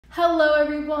Hello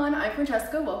everyone, I'm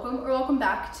Francesca. Welcome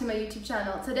back to my YouTube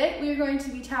channel. Today we are going to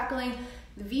be tackling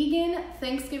the vegan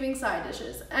Thanksgiving side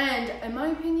dishes. And in my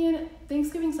opinion,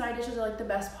 Thanksgiving side dishes are like the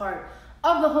best part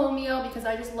of the whole meal because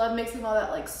I just love mixing all that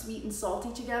like sweet and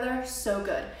salty together. So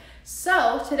good.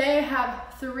 So today I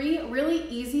have three really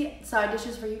easy side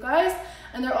dishes for you guys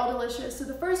and they're all delicious. So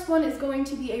the first one is going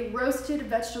to be a roasted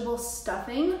vegetable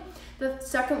stuffing. The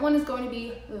second one is going to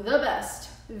be the best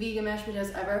vegan mashed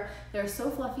potatoes ever. They're so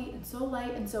fluffy and so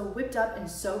light and so whipped up and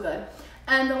so good.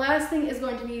 And the last thing is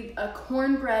going to be a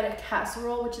cornbread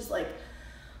casserole, which is like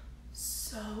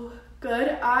so good.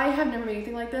 I have never made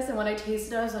anything like this, and when I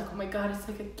tasted it, I was like, oh my god, it's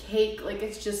like a cake. Like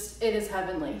it is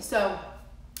heavenly. So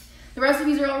the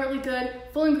recipes are all really good.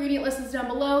 Full ingredient list is down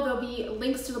below. There'll be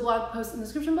links to the blog post in the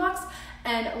description box.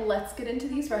 And let's get into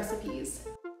these recipes.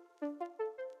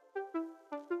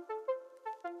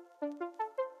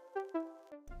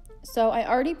 So I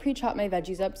already pre-chopped my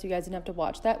veggies up so you guys didn't have to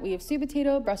watch that. We have sweet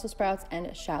potato, Brussels sprouts,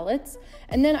 and shallots.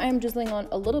 And then I'm drizzling on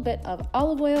a little bit of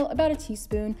olive oil, about a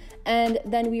teaspoon. And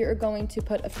then we are going to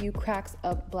put a few cracks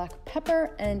of black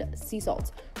pepper and sea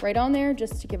salt right on there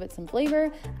just to give it some flavor,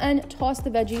 and toss the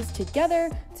veggies together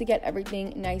to get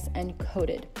everything nice and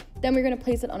coated. Then we're gonna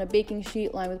place it on a baking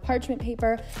sheet lined with parchment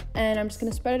paper, and I'm just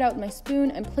gonna spread it out with my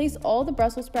spoon and place all the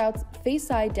Brussels sprouts face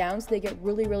side down so they get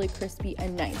really, really crispy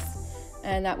and nice.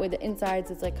 And that way the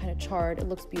insides is like kind of charred. It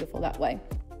looks beautiful that way.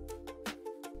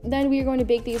 Then we are going to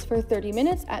bake these for 30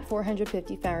 minutes at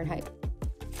 450 Fahrenheit.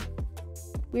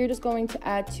 We are just going to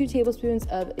add 2 tablespoons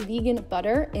of vegan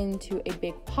butter into a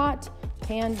big pot,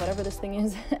 pan, whatever this thing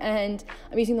is, and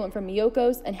I'm using the one from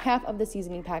Miyoko's, and half of the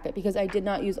seasoning packet because I did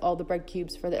not use all the bread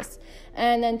cubes for this.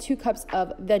 And then 2 cups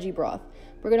of veggie broth.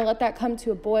 We're gonna let that come to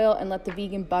a boil and let the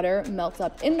vegan butter melt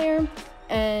up in there.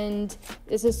 And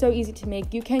this is so easy to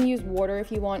make. You can use water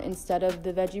if you want instead of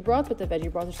the veggie broth, but the veggie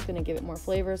broth is just gonna give it more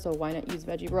flavor, so why not use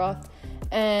veggie broth?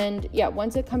 And yeah,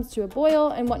 once it comes to a boil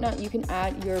and whatnot, you can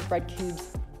add your bread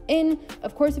cubes in.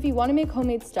 Of course, if you wanna make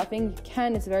homemade stuffing, you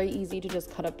can. It's very easy to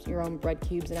just cut up your own bread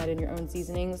cubes and add in your own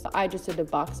seasonings. I just did a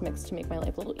box mix to make my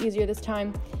life a little easier this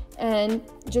time. And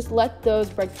just let those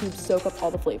bread cubes soak up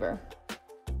all the flavor.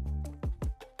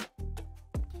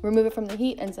 Remove it from the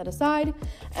heat and set aside.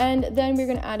 And then we're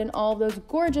gonna add in all of those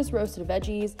gorgeous roasted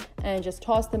veggies and just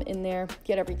toss them in there,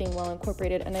 get everything well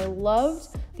incorporated. And I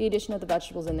loved the addition of the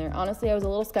vegetables in there. Honestly, I was a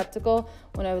little skeptical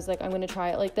when I was like, I'm gonna try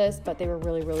it like this, but they were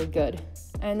really, really good.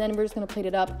 And then we're just gonna plate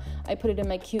it up. I put it in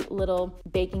my cute little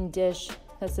baking dish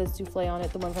that says souffle on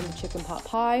it, the one from the chicken pot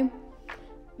pie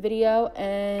video,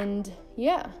 and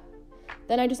yeah.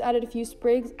 Then I just added a few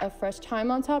sprigs of fresh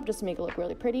thyme on top just to make it look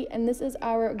really pretty. And this is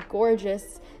our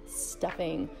gorgeous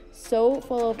stuffing. So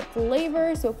full of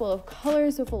flavor, so full of color,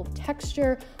 so full of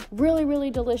texture, really,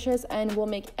 really delicious, and will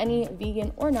make any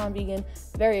vegan or non-vegan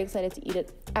very excited to eat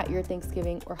it at your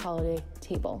Thanksgiving or holiday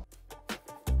table.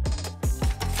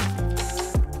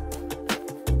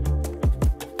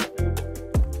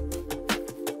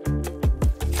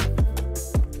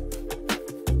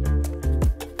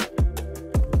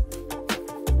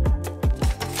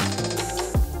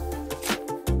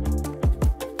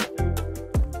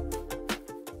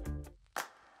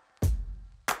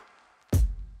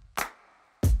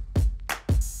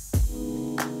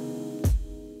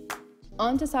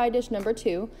 On to side dish number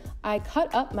 2, I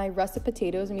cut up my russet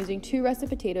potatoes. I'm using 2 russet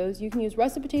potatoes. You can use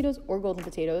russet potatoes or golden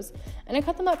potatoes. And I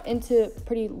cut them up into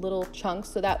pretty little chunks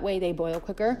so that way they boil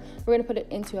quicker. We're gonna put it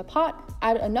into a pot,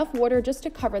 add enough water just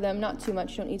to cover them, not too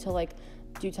much. You don't need to like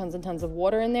do tons and tons of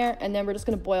water in there. And then we're just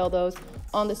gonna boil those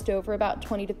on the stove for about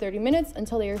 20 to 30 minutes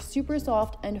until they are super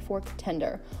soft and fork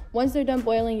tender. Once they're done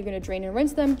boiling, you're gonna drain and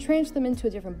rinse them, transfer them into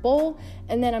a different bowl,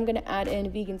 and then I'm gonna add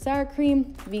in vegan sour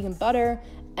cream, vegan butter,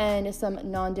 and some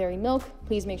non-dairy milk.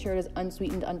 Please make sure it is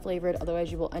unsweetened, unflavored,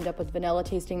 otherwise you will end up with vanilla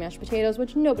tasting mashed potatoes,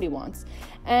 which nobody wants.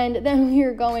 And then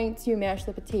we're going to mash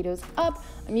the potatoes up.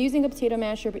 I'm using a potato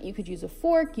masher, but you could use a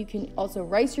fork. You can also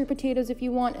rice your potatoes if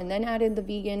you want, and then add in the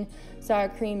vegan sour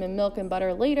cream and milk and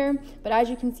butter later. But as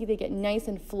you can see, they get nice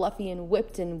and fluffy and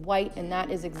whipped and white, and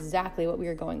that is exactly what we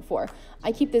are going for.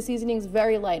 I keep the seasonings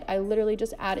very light. I literally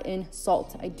just add in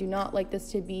salt. I do not like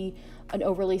this to be an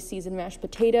overly seasoned mashed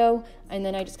potato, and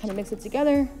then I just kind of mix it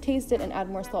together, taste it, and add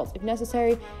more salt if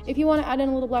necessary. If you want to add in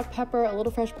a little black pepper, a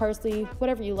little fresh parsley,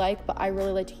 whatever you like, but I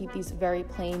really like to keep these very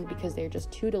plain because they're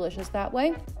just too delicious that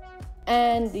way.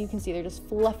 And you can see they're just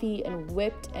fluffy and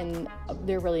whipped, and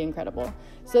they're really incredible.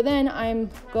 So then I'm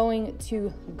going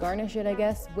to garnish it, I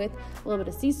guess, with a little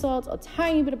bit of sea salt, a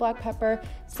tiny bit of black pepper,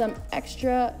 some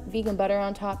extra vegan butter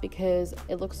on top because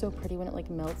it looks so pretty when it like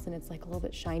melts and it's like a little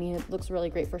bit shiny, and it looks really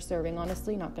great for serving,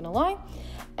 honestly, not gonna lie.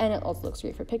 And it also looks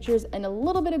great for pictures, and a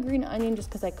little bit of green onion just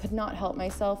because I could not help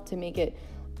myself to make it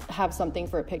have something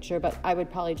for a picture, but I would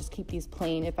probably just keep these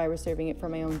plain if I were serving it for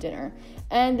my own dinner.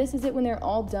 And this is it when they're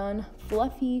all done.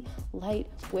 Fluffy, light,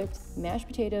 whipped mashed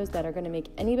potatoes that are going to make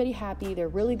anybody happy. They're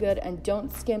really good, and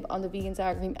don't skimp on the vegan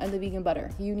sour cream and the vegan butter.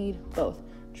 You need both,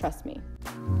 trust me.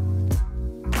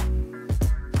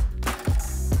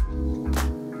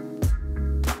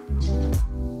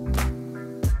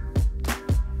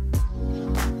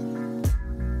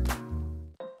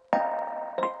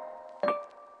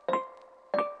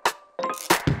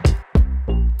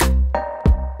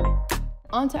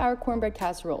 Onto our cornbread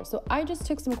casserole. So I just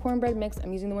took some cornbread mix.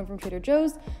 I'm using the one from Trader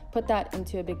Joe's. Put that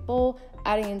into a big bowl,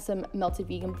 adding in some melted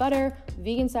vegan butter,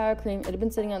 vegan sour cream. It had been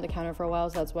sitting on the counter for a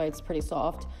while, so that's why it's pretty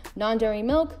soft. Non-dairy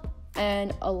milk,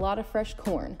 and a lot of fresh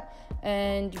corn.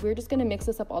 And we're just gonna mix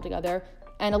this up all together,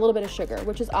 and a little bit of sugar,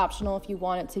 which is optional if you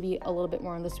want it to be a little bit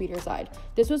more on the sweeter side.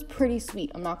 This was pretty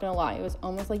sweet, I'm not gonna lie. It was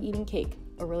almost like eating cake,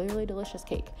 a really, really delicious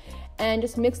cake. And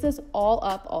just mix this all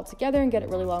up all together and get it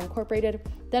really well incorporated.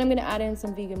 Then I'm gonna add in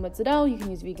some vegan mozzarella. You can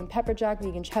use vegan pepper jack,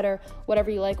 vegan cheddar, whatever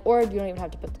you like, or you don't even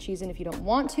have to put the cheese in if you don't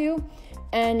want to.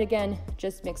 And again,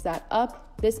 just mix that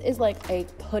up. This is like a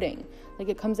pudding. Like,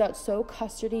 it comes out so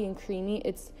custardy and creamy.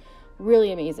 It's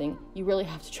really amazing. You really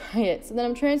have to try it. So then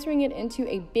I'm transferring it into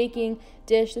a baking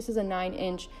dish. This is a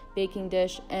 9-inch baking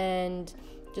dish, and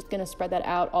just gonna spread that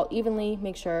out all evenly,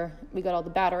 make sure we got all the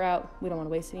batter out. We don't wanna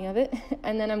waste any of it.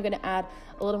 And then I'm gonna add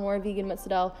a little more vegan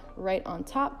mozzarella right on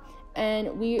top.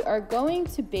 And we are going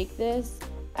to bake this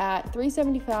at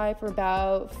 375 for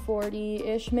about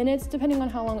 40-ish minutes, depending on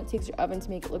how long it takes your oven to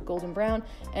make it look golden brown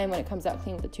and when it comes out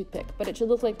clean with a toothpick. But it should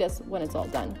look like this when it's all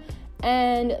done.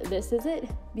 And this is it.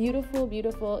 Beautiful,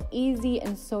 beautiful, easy,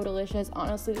 and so delicious.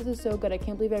 Honestly, this is so good. I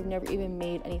can't believe I've never even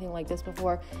made anything like this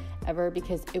before, ever,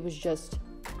 because it was just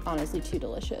honestly too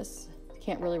delicious.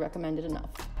 Can't really recommend it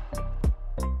enough.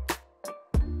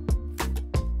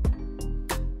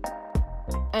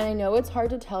 And I know it's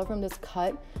hard to tell from this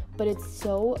cut, but it's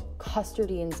so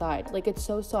custardy inside. Like, it's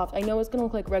so soft. I know it's gonna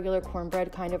look like regular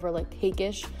cornbread kind of, or like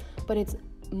cake-ish, but it's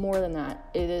more than that.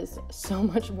 It is so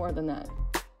much more than that.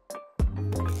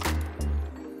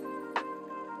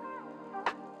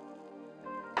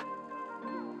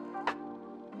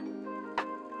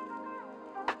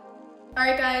 All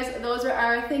right, guys, those are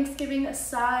our Thanksgiving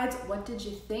sides. What did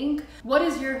you think? What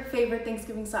is your favorite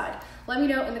Thanksgiving side? Let me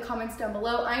know in the comments down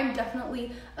below. I am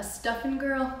definitely a stuffing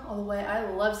girl all the way. I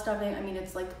love stuffing. I mean,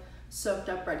 it's like soaked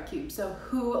up bread cubes, so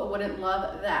who wouldn't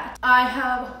love that? I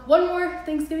have one more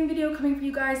Thanksgiving video coming for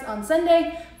you guys on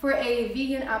Sunday for a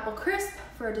vegan apple crisp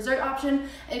for a dessert option.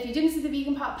 And if you didn't see the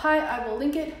vegan pot pie, I will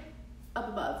link it up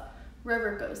above,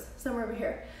 wherever it goes, somewhere over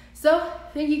here. So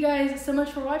thank you guys so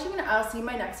much for watching, and I'll see you in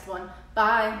my next one.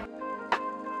 Bye.